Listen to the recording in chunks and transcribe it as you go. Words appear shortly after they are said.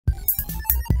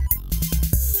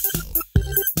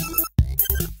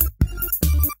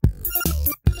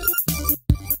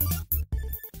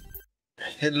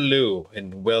Hello,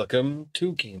 and welcome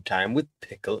to Game Time with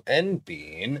Pickle and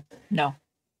Bean. No.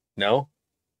 No?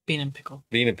 Bean and Pickle.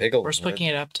 Bean and Pickle. We're switching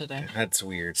it up today. That's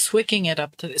weird. Switching it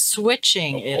up today.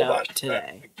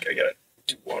 Today. I gotta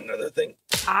do one other thing.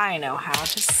 I know how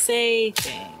to say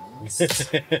things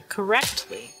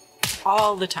correctly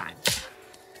all the time.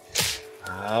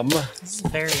 This is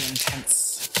very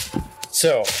intense.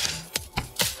 So,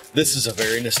 this is a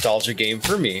very nostalgic game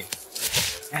for me.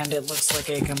 And it looks like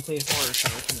a complete horror show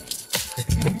to me.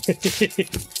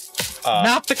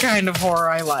 Not the kind of horror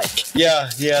I like. Yeah,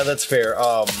 that's fair.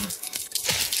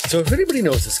 So if anybody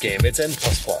knows this game, it's N++.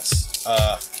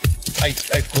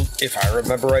 If I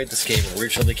remember right, this game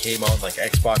originally came out like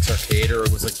Xbox Arcade, or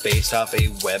it was like based off a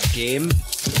web game.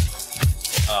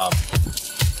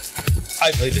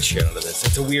 I played the shit out of this.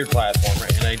 It's a weird platformer,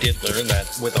 and I did learn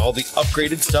that with all the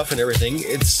upgraded stuff and everything,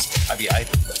 again,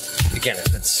 it's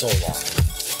been so long.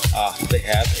 They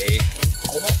have a,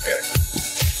 hold on, I gotta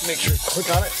make sure to click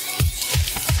on it.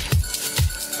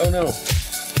 Oh no.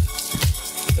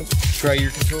 Try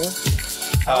your controller.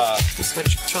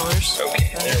 Switch controllers.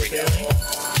 Okay, there we go.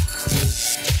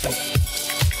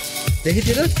 They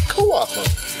did a co-op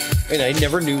mode, and I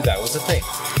never knew that was a thing.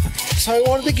 So I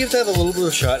wanted to give that a little bit of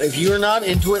a shot. If you're not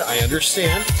into it, I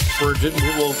understand. Oh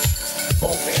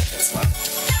man, it's loud.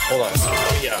 Hold on.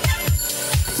 Yeah.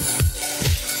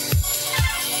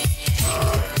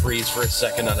 Freeze for a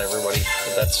second on everybody.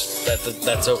 But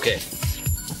that's okay.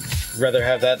 Rather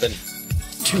have that than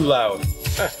too loud.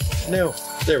 No,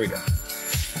 there we go.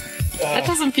 That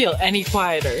doesn't feel any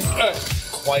quieter.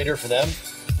 Quieter for them.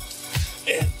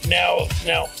 Now.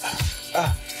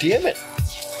 Damn it.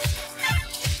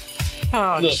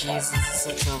 Oh, Jesus, this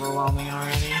looks overwhelming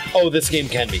already. Oh, this game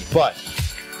can be, but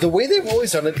the way they've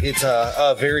always done it, it's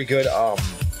a very good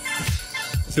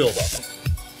build-up.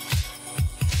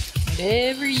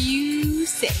 Whatever you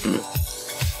say.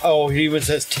 Oh, he even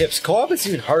says tips. Co-op is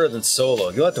even harder than solo.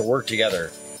 You'll have to work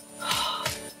together.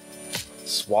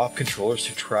 Swap controllers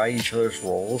to try each other's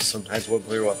roles. Sometimes one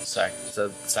player will have to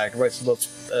sacrifice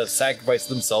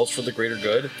themselves for the greater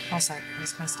good. I'll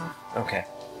sacrifice myself. Okay.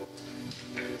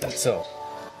 So,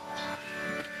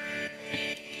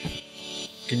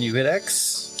 can you hit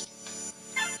X?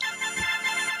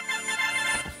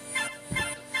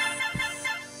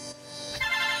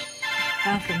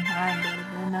 Nothing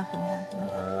happened. Nothing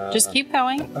happened. Just keep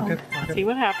going. Okay. See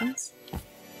what happens.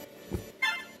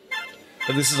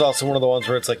 But this is also one of the ones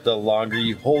where it's like the longer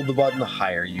you hold the button, the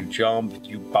higher you jump.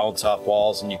 You bounce off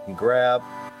walls and you can grab.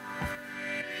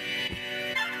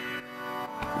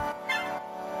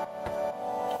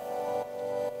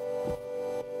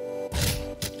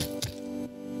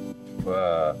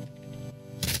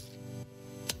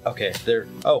 Okay, there.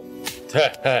 Oh.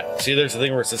 See, there's a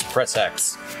thing where it says press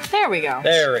X. There we go.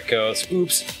 There it goes.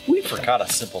 Oops. We forgot a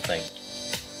simple thing.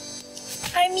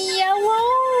 I'm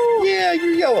yellow. Yeah,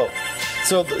 you're yellow.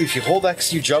 So if you hold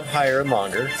X, you jump higher and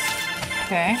longer.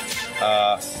 Okay.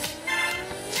 I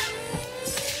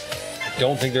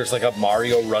don't think there's like a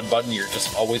Mario run button. You're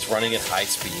just always running at high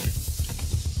speed.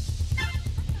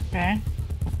 Okay.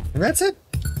 And that's it.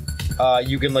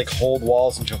 You can like hold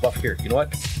walls and jump up here. You know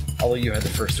what? I'll let you have the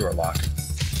first door lock.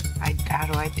 How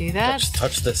do I do that? Just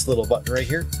touch this little button right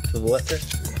here to the left there.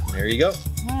 There you go.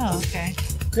 Oh, okay.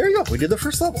 There you go. We did the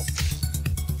first level.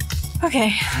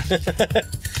 Okay.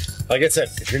 Like I said,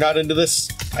 if you're not into this,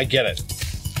 I get it.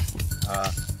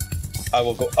 I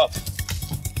will go up.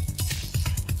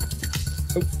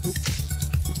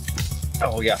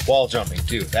 Oh yeah, wall jumping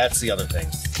too. That's the other thing.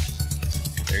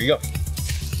 There you go.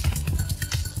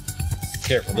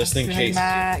 Careful, this thing chases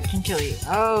you. Can kill you.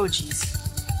 Oh, jeez.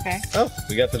 Okay. Oh,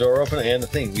 we got the door open and the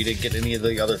thing. We didn't get any of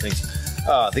the other things.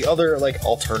 The other like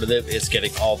alternative is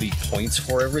getting all the points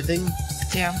for everything.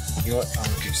 Yeah. You know what? I'm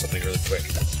gonna do something really quick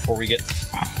before we get.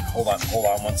 Hold on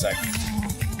 1 sec.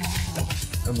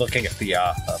 I'm looking at the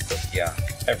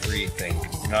everything.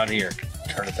 Not here.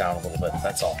 Turn it down a little bit.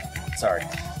 That's all. Sorry.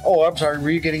 Oh, I'm sorry.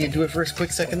 Were you getting into it for a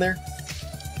quick second there?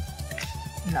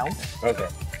 No. Okay.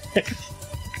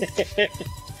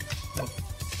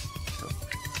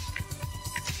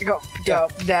 Go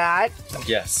that.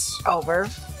 Yes. Over.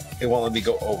 It won't let me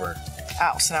go over.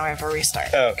 Oh, so now I have to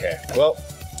restart. Okay. Well.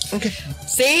 Okay.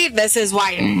 See, this is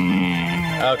why.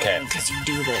 Okay. Because you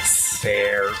do this.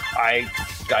 Fair. I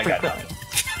got nothing.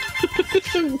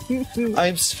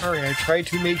 I'm sorry. I tried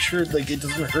to make sure like it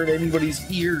doesn't hurt anybody's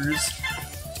ears.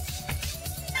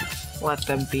 Let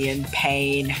them be in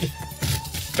pain.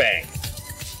 Bang.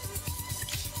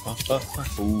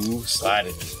 Ooh,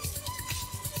 sliding.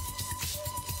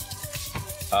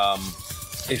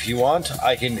 If you want,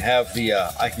 I can have the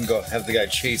I can go have the guy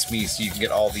chase me so you can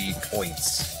get all the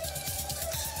points.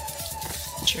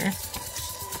 Sure.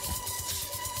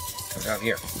 Come down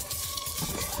here.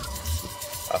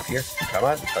 Up here. Come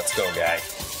on. Let's go, guy.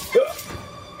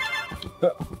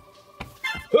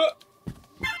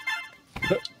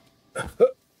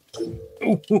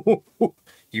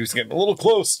 He was getting a little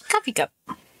close. Coffee cup.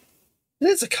 It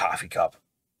is a coffee cup.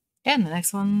 And the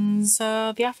next one's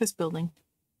the office building.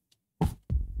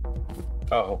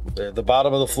 Oh, the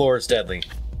bottom of the floor is deadly.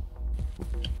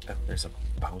 Oh, there's a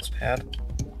bounce pad.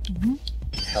 Mm-hmm.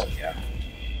 Hell yeah.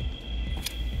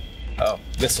 Oh,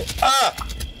 missile. Ah!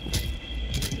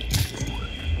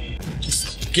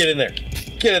 Just get in there.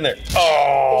 Get in there.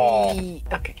 Oh!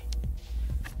 Okay.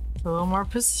 A little more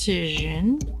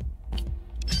precision.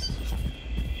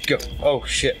 Go. Oh,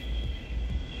 shit.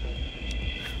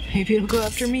 Maybe it'll go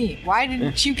after me. Why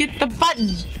didn't you get the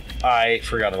button? I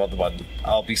forgot about the button.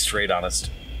 I'll be straight honest.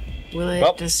 Will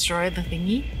it destroy the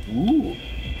thingy? Ooh.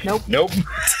 Nope. Nope.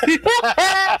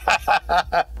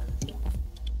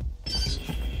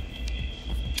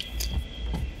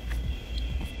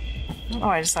 Oh,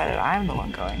 I decided I'm the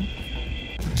one going.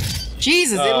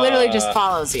 Jesus, it literally just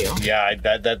follows you. Yeah,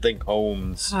 that thing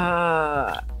homes.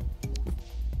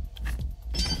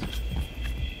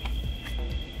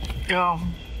 Go.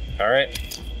 All right.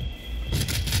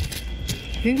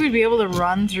 You think we'd be able to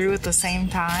run through at the same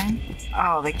time?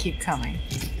 Oh, they keep coming.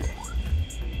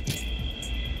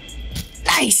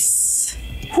 Nice!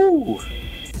 Whoo!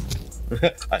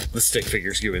 The stick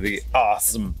figures give me the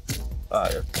awesome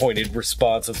pointed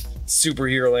response of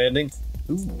superhero landing.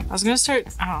 Ooh. I was gonna start.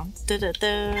 Oh.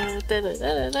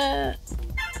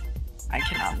 I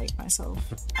cannot make myself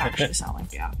actually sound like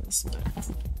The Office. But...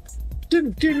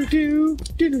 Don't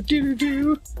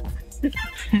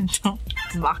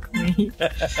mock me.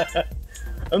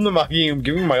 I'm the mocking you. I'm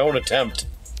giving my own attempt.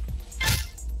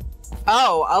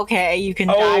 Oh, okay. You can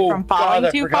die from falling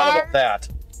too far. I forgot about that.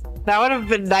 That would have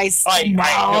been nice. I know.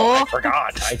 I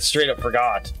forgot. I straight up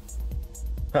forgot.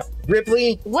 Huh.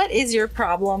 Ripley, what is your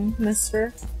problem,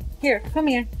 Mister? Here, come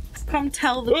here. Come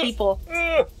tell the people.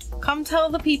 Come tell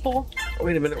the people.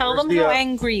 Wait a minute. Tell them how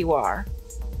angry you are.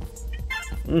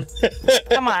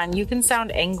 Come on, you can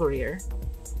sound angrier.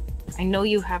 I know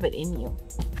you have it in you.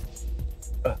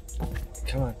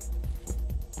 Come on.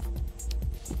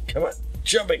 Come on.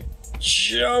 Jumping.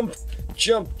 Jump.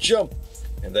 Jump. Jump.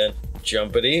 And then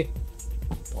jumpity.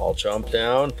 All jump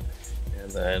down. And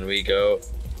then we go.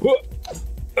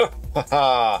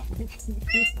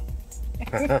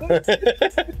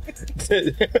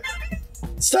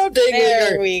 Stop taking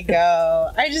There we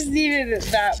go. I just needed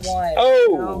that one. Oh.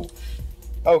 You know?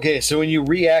 Okay, so when you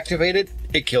reactivate it,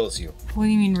 it kills you. What do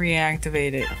you mean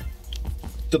reactivate it?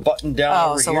 The button down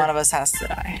Oh, over so here. one of us has to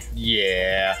die.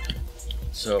 Yeah.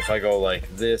 So if I go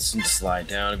like this and slide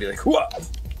down and be like, whoa!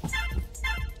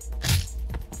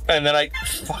 And then I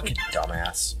fucking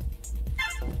dumbass.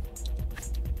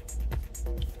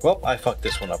 Well, I fucked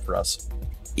this one up for us.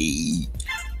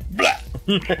 Blah.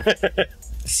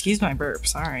 Excuse my burp.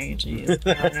 Sorry. Jeez.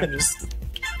 I'm just...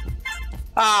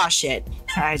 Ah, shit.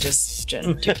 I just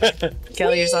shouldn't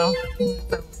kill yourself.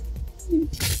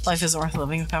 Life isn't worth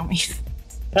living without me.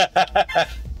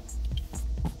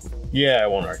 Yeah, I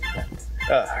won't argue that.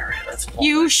 Alright, that's fine.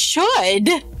 You should!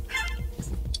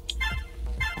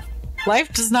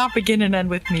 Life does not begin and end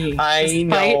with me. I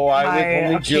know, I was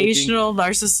only occasional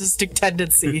narcissistic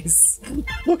tendencies.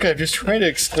 Look, I'm just trying to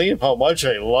explain how much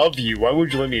I love you. Why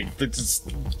would you let me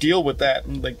just deal with that?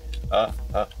 And like,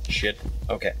 shit.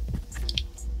 Okay.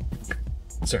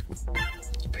 Sir,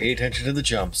 pay attention to the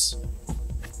jumps.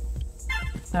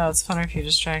 No, it's funner if you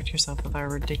distract yourself with our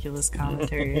ridiculous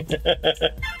commentary.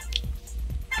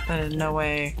 That in no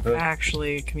way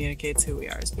actually communicates who we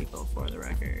are as people, for the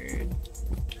record.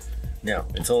 No,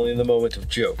 it's only in the moment of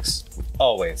jokes.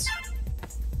 Always.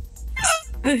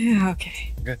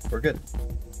 Okay. We're good, we're good.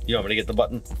 You want me to get the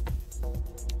button?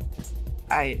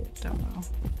 I don't know.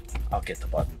 I'll get the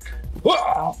button.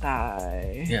 Don't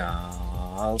die.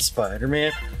 Yeah,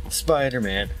 Spider-Man,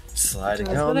 Spider-Man, sliding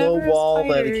down the wall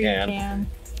that he can.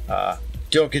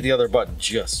 Don't get the other button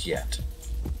just yet.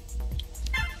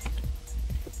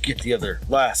 Get the other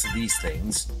last of these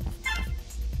things.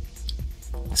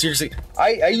 Seriously,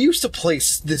 I used to play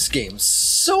this game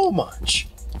so much.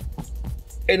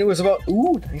 And it was about,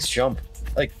 ooh, nice jump.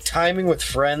 Like timing with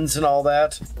friends and all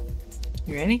that.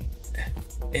 You ready?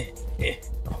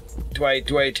 Do I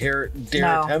dare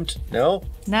attempt? No?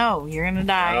 No, you're gonna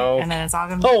die, No. and then it's all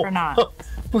gonna be for naught.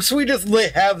 So we just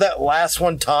have that last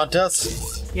one taunt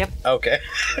us? Yep. Okay.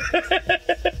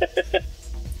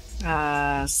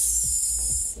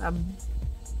 a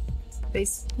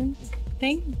basement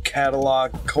thing?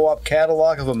 Catalog, co-op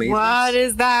catalog of amazing. What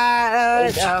is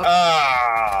that? Oh.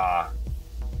 Ah.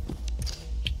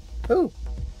 Ooh.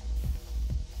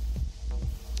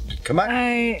 Come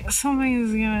on.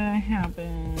 Something's gonna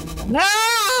happen.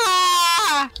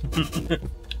 Ah!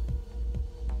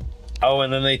 Oh,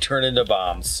 and then they turn into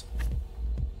bombs.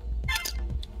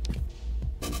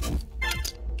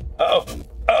 Uh-oh.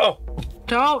 Uh-oh.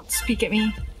 Don't speak at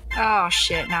me. Oh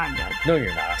shit, now I'm dead. No,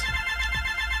 you're not.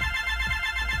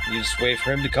 You just wait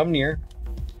for him to come near.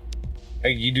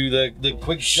 And you do the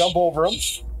quick jump over him.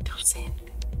 Don't say it.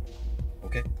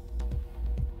 Okay.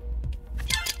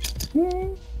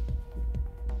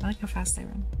 I like how fast they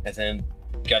run. And then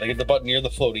gotta get the button near the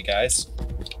floaty guys.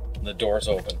 And the door's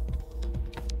open.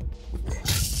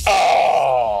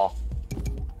 Oh!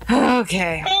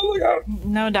 Okay. Oh my god.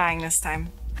 No dying this time.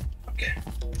 Okay.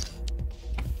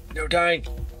 No dying.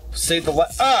 Save the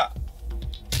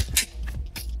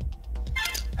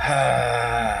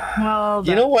Ah! Well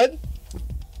done. You know what?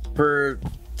 For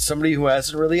somebody who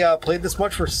hasn't really played this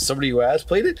much, for somebody who has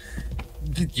played it,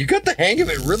 you got the hang of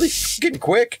it really fucking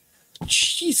quick.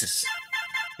 Jesus.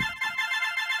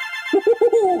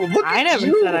 Look I never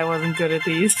said I wasn't good at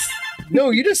these.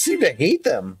 No, you just seem to hate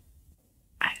them.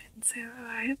 I didn't say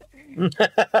that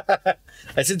either.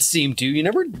 I said seem to. You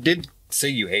never did say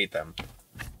you hate them.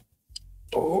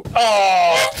 Oh.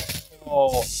 Oh.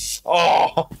 Oh.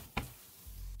 Oh.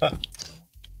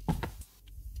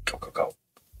 Go, go,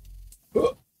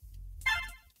 go.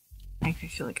 Makes me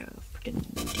feel like a freaking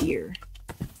deer.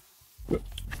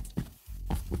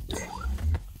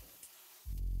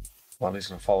 Lonnie's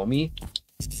gonna follow me.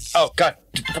 Oh god!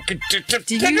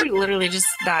 Did you literally just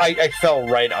die? I fell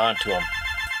right onto him,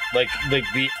 like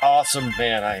the awesome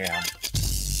man I am.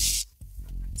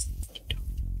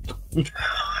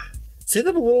 Say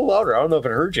that a little louder. I don't know if it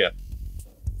heard you.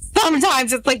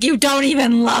 Sometimes it's like you don't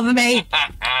even love me.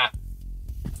 Are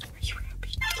you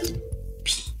happy?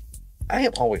 I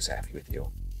am always happy with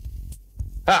you.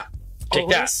 Ah, take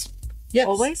Always? that. Yes.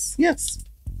 Always? Yes.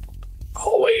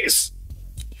 Always.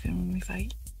 Even when we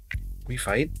fight? We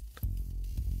fight?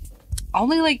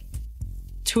 Only like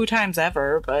 2 times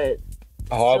ever, but...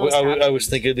 Oh, I was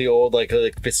thinking the old, like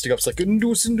fisting up's like,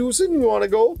 inducing, you wanna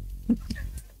go?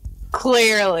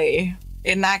 Clearly.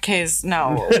 In that case,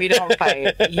 no, we don't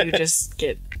fight. You just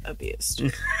get abused.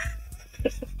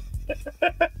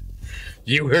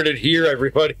 You heard it here,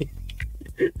 everybody.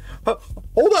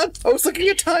 Hold on. I was looking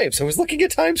at times.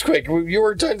 Quick. You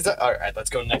were trying to... All right, let's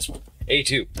go to the next one.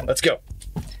 A2. Let's go.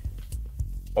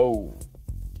 Oh.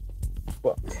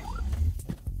 Well.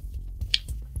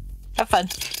 Have fun.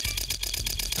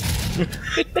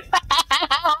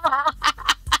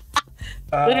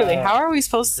 Literally, how are we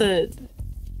supposed to...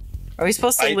 Are we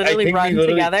supposed to literally run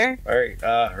together? All right,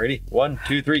 ready? 1,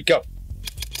 2, 3, go.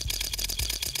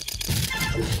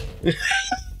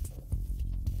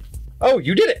 Oh,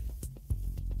 you did it.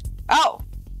 Oh.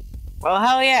 Well,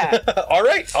 hell yeah. All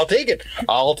right, I'll take it.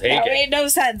 That made no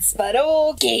sense, but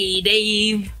okay,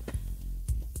 Dave.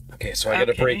 Okay, so I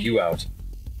gotta break you out.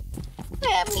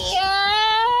 Let me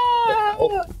out.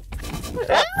 Oh.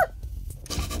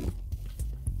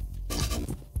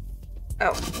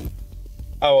 Oh.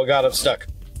 Oh god, I'm stuck.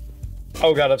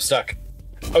 Oh god, I'm stuck.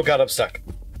 Oh god, I'm stuck.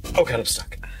 Oh god, I'm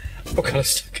stuck. Oh god, I'm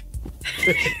stuck.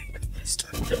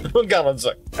 Oh god, I'm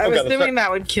stuck. I was assuming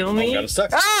that would kill me. Oh god, I'm stuck.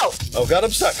 Oh! Oh god,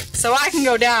 I'm stuck. So I can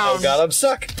go down. Oh god, I'm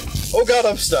stuck. Oh god,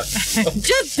 I'm stuck.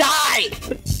 Just die!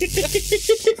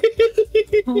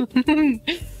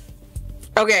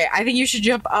 Okay, I think you should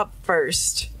jump up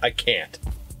first. I can't.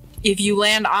 If you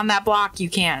land on that block, you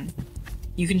can.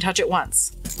 You can touch it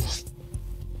once.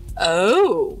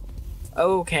 Oh.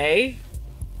 Okay.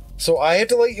 So I have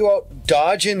to let you out,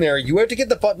 dodge in there. You have to get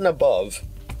the button above.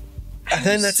 And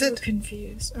then that's it. I'm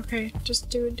confused. Okay, just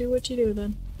do what you do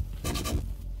then.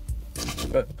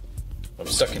 I'm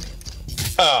stuck in.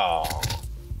 Oh.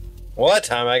 Well, that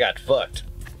time I got fucked.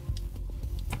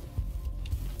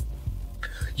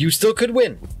 You still could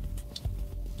win.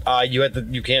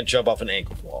 You can't jump off an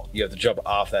angled wall. You have to jump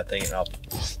off that thing and up.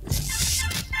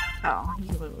 Oh,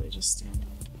 you literally just stand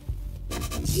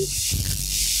on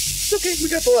It's okay, we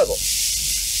got the level.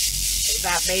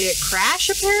 That made it crash,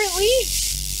 apparently?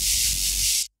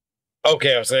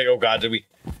 Okay, I was like, oh god, did we...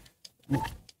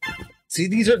 See,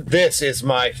 these were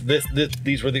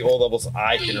the old levels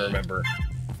I can remember.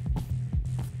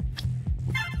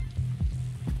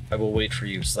 I will wait for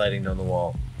you, sliding down the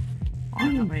wall.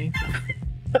 On me.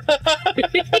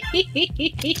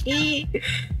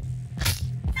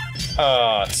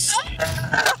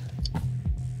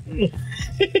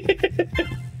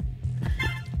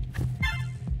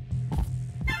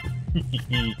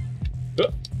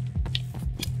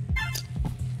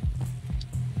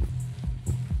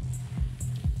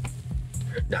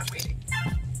 Not waiting.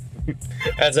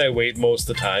 As I wait most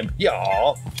of the time.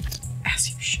 Y'all. As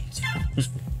you should.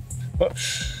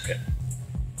 Okay.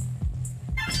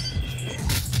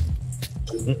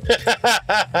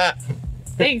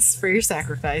 Thanks for your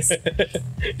sacrifice.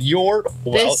 You're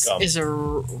This welcome. is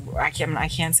a I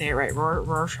can't say it right.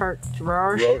 Rorschach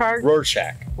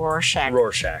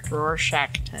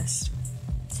test.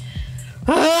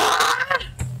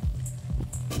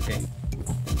 Okay.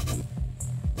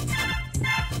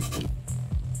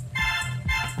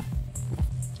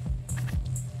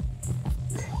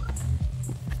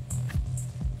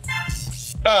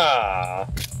 Ah.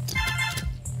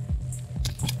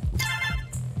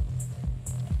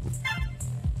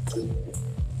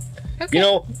 Okay. You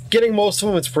know, getting most of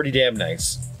them, it's pretty damn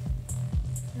nice.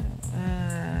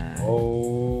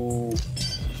 Oh.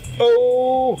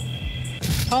 Oh.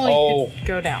 Only Oh. could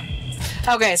go down.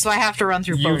 Okay, so I have to run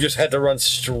through You both. just had to run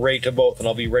straight to both, and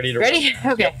I'll be ready to Ready?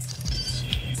 run. Okay. Yep.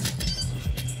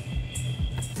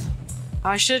 Oh,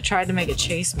 I should have tried to make it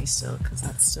chase me still, because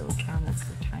that's still counted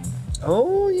for time.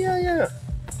 Oh, yeah.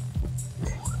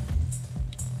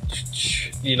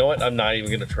 You know what? I'm not even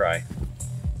going to try.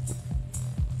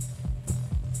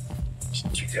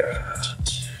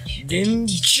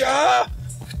 Ninja!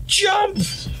 Jump!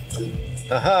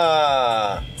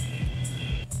 Aha!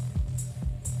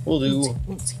 We'll do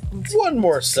one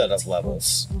more set of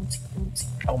levels.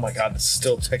 Oh my god, this is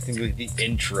still technically the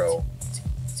intro.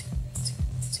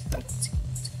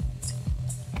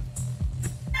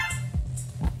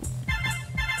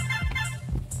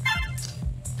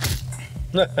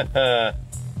 I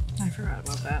forgot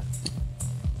about that.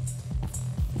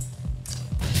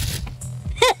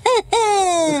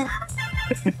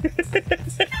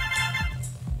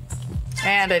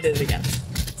 And I did it again.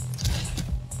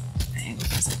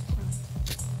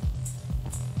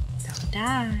 Don't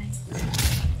die.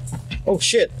 Oh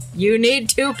shit. You need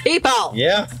 2 people.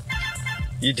 Yeah,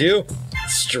 you do.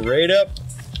 Straight up.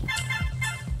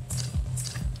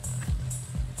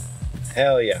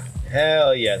 Hell yeah.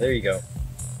 Hell yeah. There you go.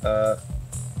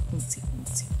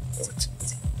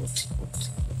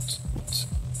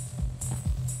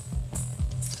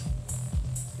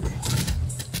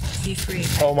 Be free.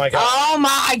 Oh my god. Oh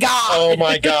my god. Oh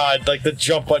my god. Like the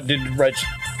jump button didn't register.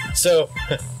 So.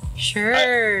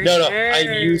 Sure. No, sure.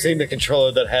 I'm using the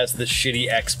controller that has the shitty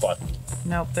X button.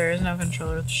 Nope, there is no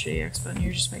controller with the shitty X button.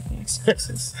 You're just making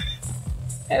excuses.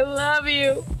 I love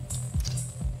you.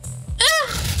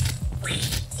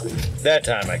 That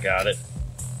time I got it.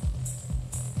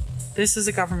 This is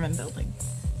a government building.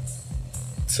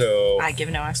 So I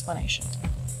give no explanation.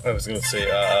 I was gonna say,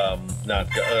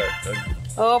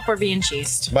 Oh, we're being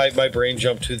chased. my brain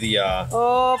jumped to the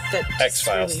Oh, that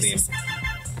X-Files theme.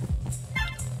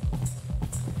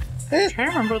 I'm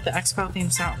trying to remember what the X-Files theme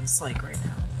sounds like right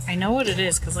now. I know what it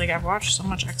is because like I've watched so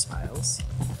much X-Files.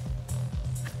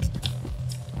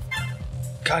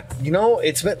 God, you know,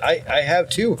 it's been I have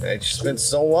too. It's just been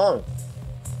so long.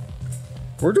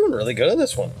 We're doing really good on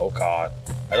this one. Oh god,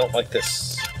 I don't like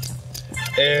this.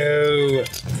 Ew.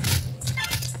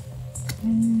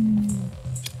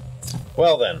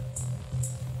 Well then.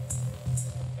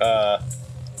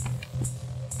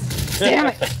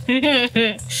 Damn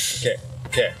it!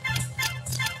 Okay.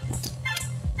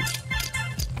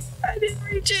 I didn't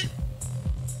reach it.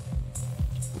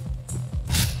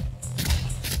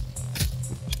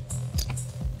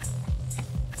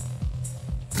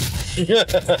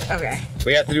 Okay.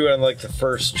 We have to do it on like the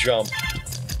first jump.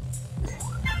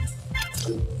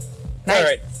 Nice. All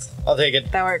right, I'll take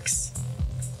it. That works.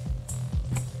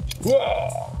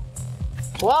 Whoa.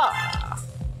 Wah!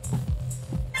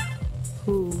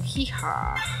 Hoo hee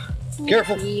ha.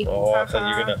 Careful. Oh, I thought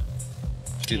you were gonna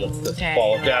do the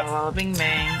ball of death. Walla bing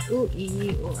bang. Ooh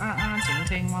ee ooh ting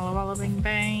ting walla walla bing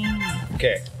bang.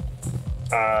 Okay.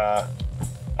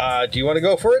 Do you want to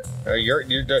go for it? Or you're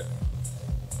the.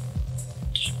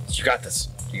 You got this.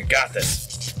 You got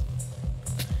this.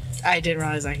 I didn't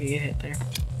realize I could get hit there.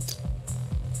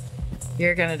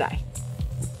 You're gonna die.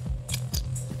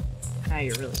 Now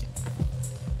you're really good.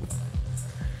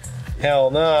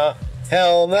 Hell nah.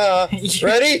 Hell nah.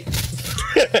 Ready?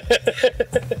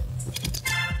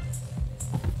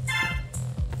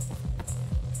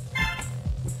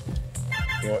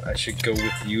 You know what? I should go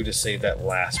with you to save that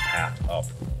last path up.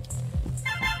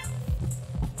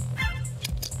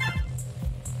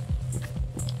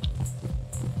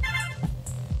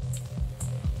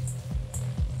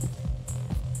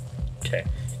 Okay.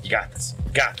 You got this.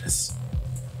 You got this.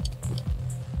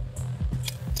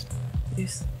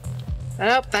 Yes.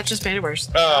 Oh, that just made it worse.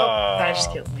 Oh. Oh, that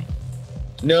just killed me.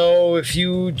 No, if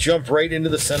you jump right into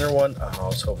the center one... Oh, I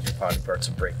was hoping your body parts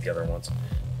would break the other ones.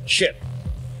 Shit.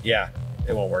 Yeah,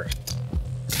 it won't work.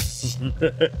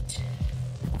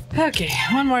 Okay,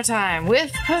 one more time.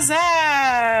 With pizzazz!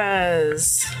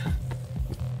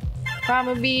 If I'm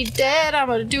gonna be dead, I'm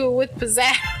gonna do it with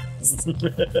pizzazz.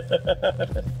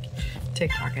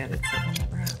 TikTok edits that will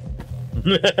never happen.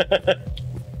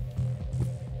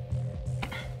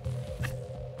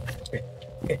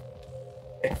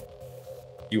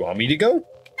 You want me to go?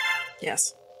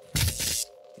 Yes.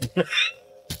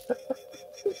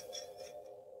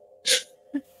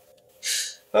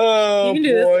 Oh, you can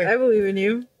do boy. this. I believe in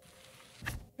you.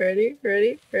 Ready,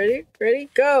 ready, ready, ready,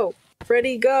 go!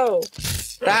 Freddy, go!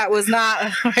 That was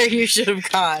not where you should have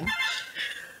gone.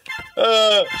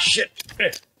 Shit.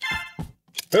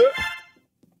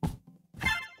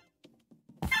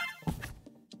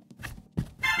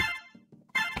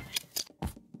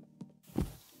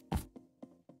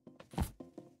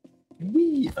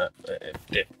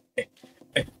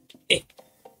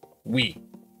 We.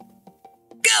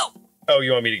 Go! Oh,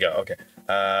 you want me to go? Okay.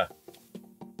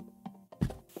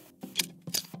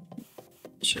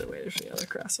 Should have waited for the other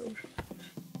crossover.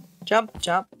 Jump,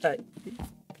 jump. I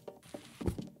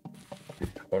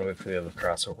want to wait for the other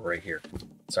crossover right here.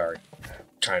 Sorry. I'm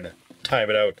trying to time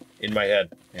it out in my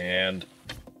head. And...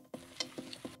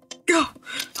 Go!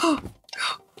 Oh!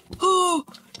 Oh!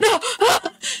 No!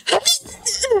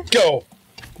 Go!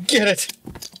 Get it!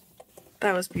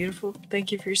 That was beautiful.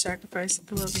 Thank you for your sacrifice.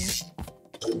 I love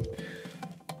you.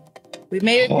 We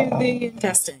made it through the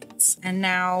intestines. And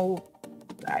now...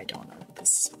 I don't know what this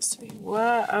is supposed to be.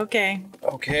 What? Okay.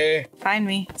 Okay. Find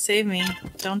me. Save me.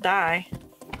 Don't die.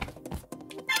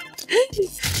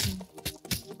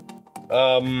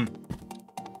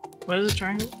 What is a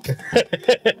triangle?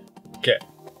 Okay.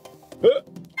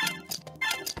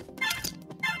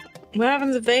 What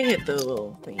happens if they hit the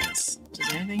little things?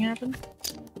 Does anything happen?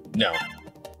 No.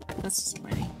 That's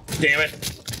disappointing. Damn it.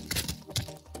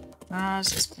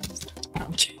 It's just...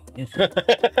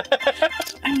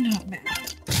 I'm not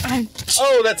mad.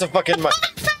 Oh, that's a fucking...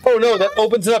 Oh no, that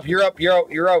opens it up. You're up. You're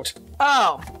out. You're out.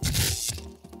 Oh.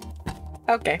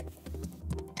 Okay.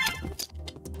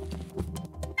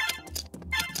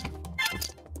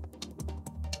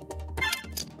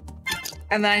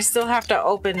 And then I still have to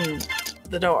open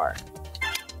the door.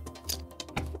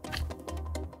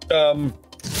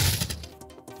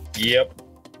 Yep.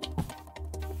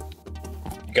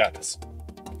 You got this.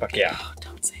 Fuck yeah. Oh,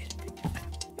 don't say it.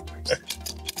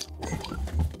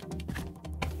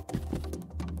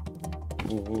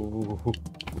 Ooh.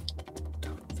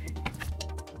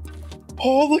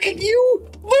 Oh, look at you!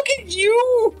 Look at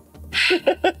you!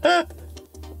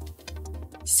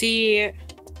 See,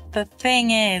 the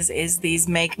thing is these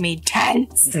make me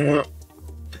tense. All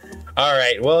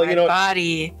right. Well, My you know,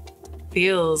 body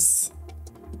feels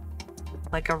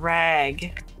like a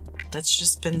rag that's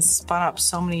just been spun up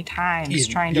so many times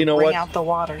trying to bring out the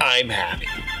water. I'm happy.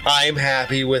 I'm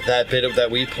happy with that bit of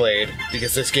that we played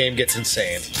because this game gets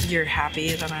insane. You're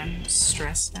happy that I'm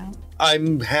stressed now?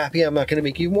 I'm happy I'm not going to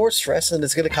make you more stressed and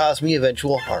it's going to cause me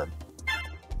eventual harm.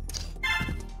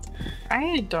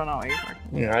 I don't know what you're talking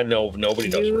about. Yeah, I know nobody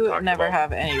knows what we're You talking never about.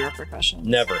 have any repercussions.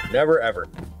 Never, never, ever.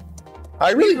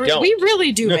 I really don't. We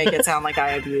really do make it sound like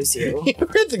I abuse you. You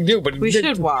really do, but We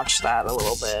should watch that a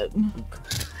little bit.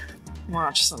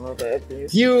 Watch some of it.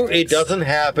 It doesn't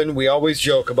happen. We always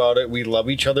joke about it. We love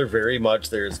each other very much.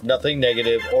 There's nothing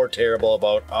negative or terrible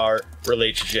about our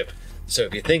relationship. So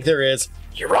if you think there is,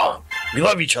 you're wrong. We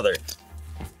love each other.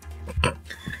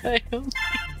 I don't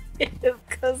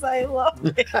because I love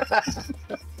it.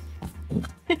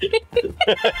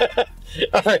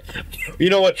 All right. You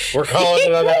know what? We're calling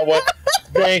it on that one.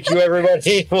 Thank you,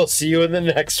 everybody. We'll see you in the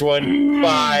next one.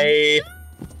 Bye.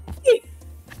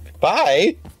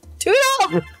 Bye.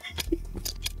 Toodle!